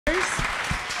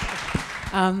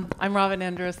I'm Robin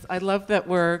Endres. I love that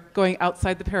we're going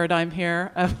outside the paradigm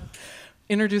here of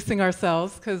introducing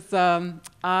ourselves, because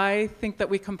I think that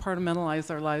we compartmentalize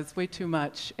our lives way too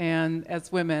much, and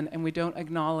as women, and we don't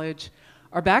acknowledge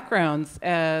our backgrounds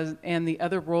and the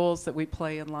other roles that we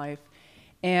play in life.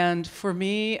 And for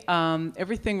me,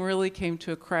 everything really came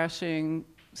to a crashing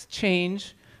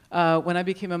change when I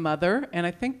became a mother. And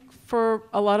I think for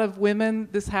a lot of women,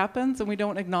 this happens and we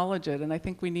don't acknowledge it, and I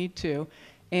think we need to.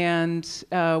 And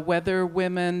whether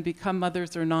women become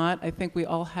mothers or not, I think we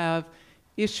all have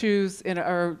issues in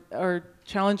our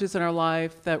challenges in our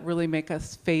life that really make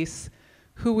us face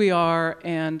who we are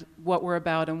and what we're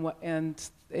about,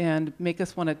 and make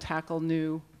us want to tackle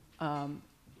new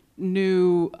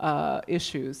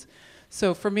issues.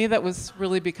 So for me, that was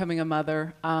really becoming a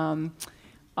mother.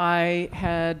 I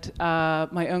had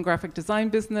my own graphic design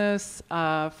business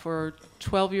for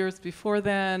 12 years before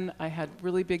then. I had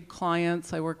really big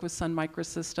clients. I worked with Sun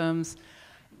Microsystems.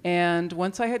 And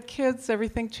once I had kids,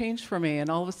 everything changed for me. And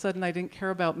all of a sudden, I didn't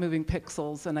care about moving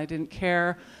pixels, and I didn't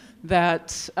care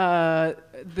that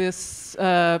this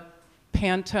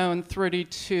Pantone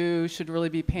 32 should really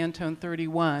be Pantone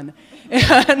 31.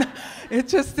 And it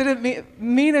just didn't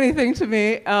mean anything to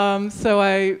me. So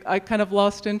I kind of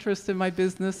lost interest in my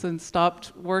business and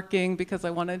stopped working because I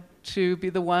wanted to be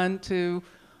the one to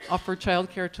offer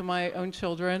childcare to my own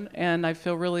children. And I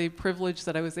feel really privileged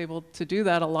that I was able to do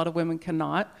that. A lot of women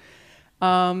cannot.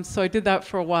 So I did that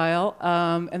for a while.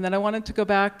 And then I wanted to go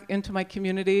back into my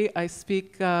community. I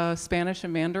speak Spanish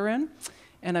and Mandarin.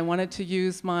 And I wanted to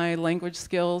use my language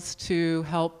skills to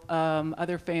help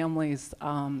other families,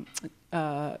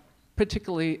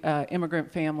 particularly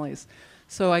immigrant families.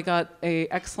 So I got an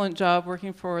excellent job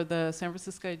working for the San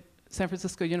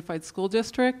Francisco Unified School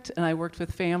District, and I worked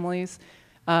with families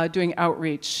doing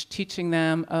outreach, teaching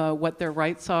them what their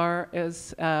rights are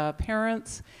as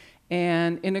parents,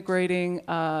 and integrating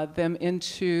them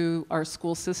into our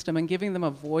school system and giving them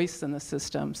a voice in the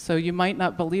system. So you might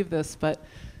not believe this, but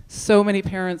so many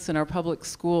parents in our public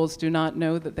schools do not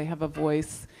know that they have a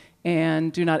voice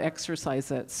and do not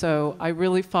exercise it. So I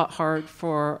really fought hard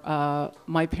for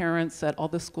my parents at all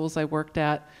the schools I worked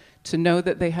at to know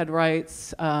that they had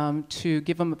rights, to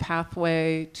give them a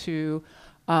pathway to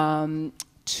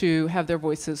have their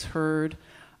voices heard.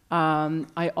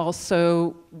 I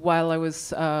also, while I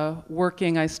was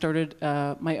working, I started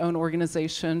my own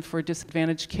organization for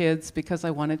disadvantaged kids because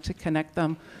I wanted to connect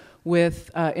them with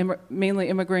mainly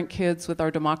immigrant kids with our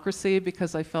democracy,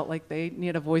 because I felt like they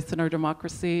need a voice in our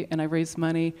democracy. And I raised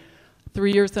money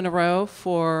 3 years in a row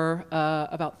for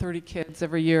about 30 kids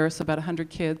every year, so about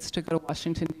 100 kids to go to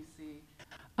Washington,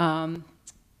 D.C.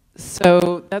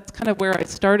 So that's kind of where I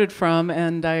started from,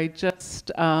 and I just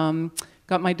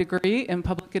got my degree in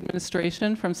public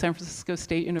administration from San Francisco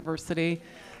State University.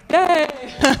 Yay!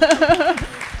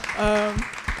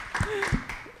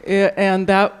 And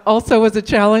that also was a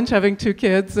challenge, having 2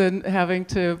 kids and having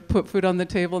to put food on the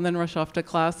table and then rush off to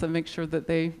class and make sure that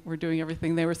they were doing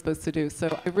everything they were supposed to do.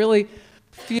 So I really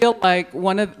feel like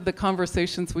one of the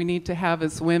conversations we need to have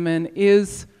as women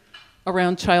is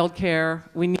around childcare.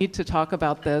 We need to talk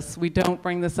about this. We don't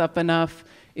bring this up enough.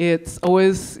 It's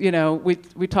always, you know,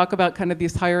 we talk about kind of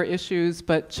these higher issues,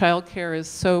 but childcare is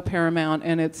so paramount,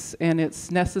 and it's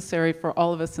necessary for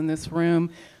all of us in this room,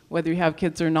 whether you have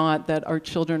kids or not, that our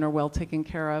children are well taken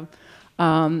care of.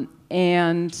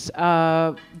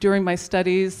 During my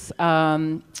studies,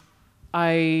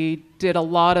 I did a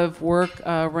lot of work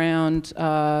around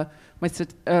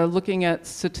looking at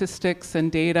statistics and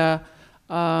data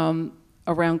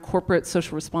around corporate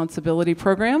social responsibility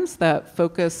programs that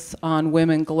focus on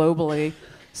women globally.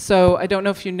 So I don't know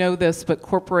if you know this, but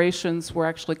corporations were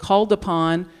actually called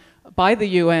upon by the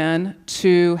UN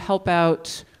to help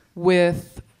out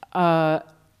with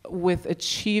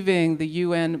achieving the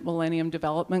UN Millennium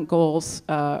Development Goals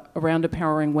around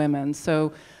empowering women.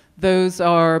 So those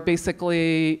are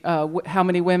basically how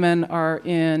many women are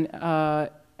in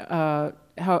how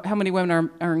many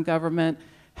women are in government,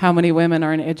 how many women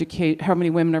are how many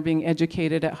women are being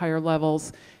educated at higher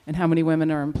levels, and how many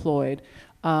women are employed.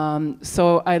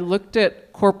 So I looked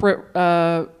at corporate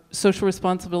social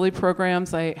responsibility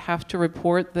programs. I have to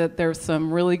report that there's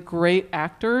some really great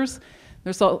actors.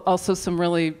 There's also some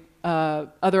really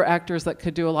other actors that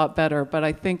could do a lot better. But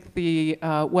I think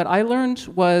what I learned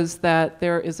was that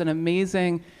there is an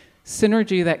amazing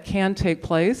synergy that can take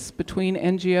place between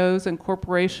NGOs and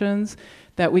corporations,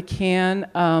 that we can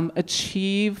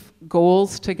achieve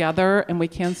goals together and we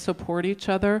can support each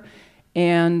other.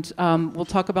 And we'll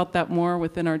talk about that more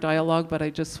within our dialogue, but I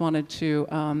just wanted to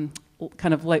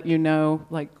kind of let you know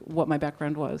like what my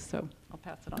background was. So I'll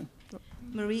pass it on.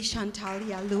 Marie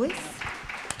Chantalia Lewis.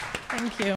 Thank you.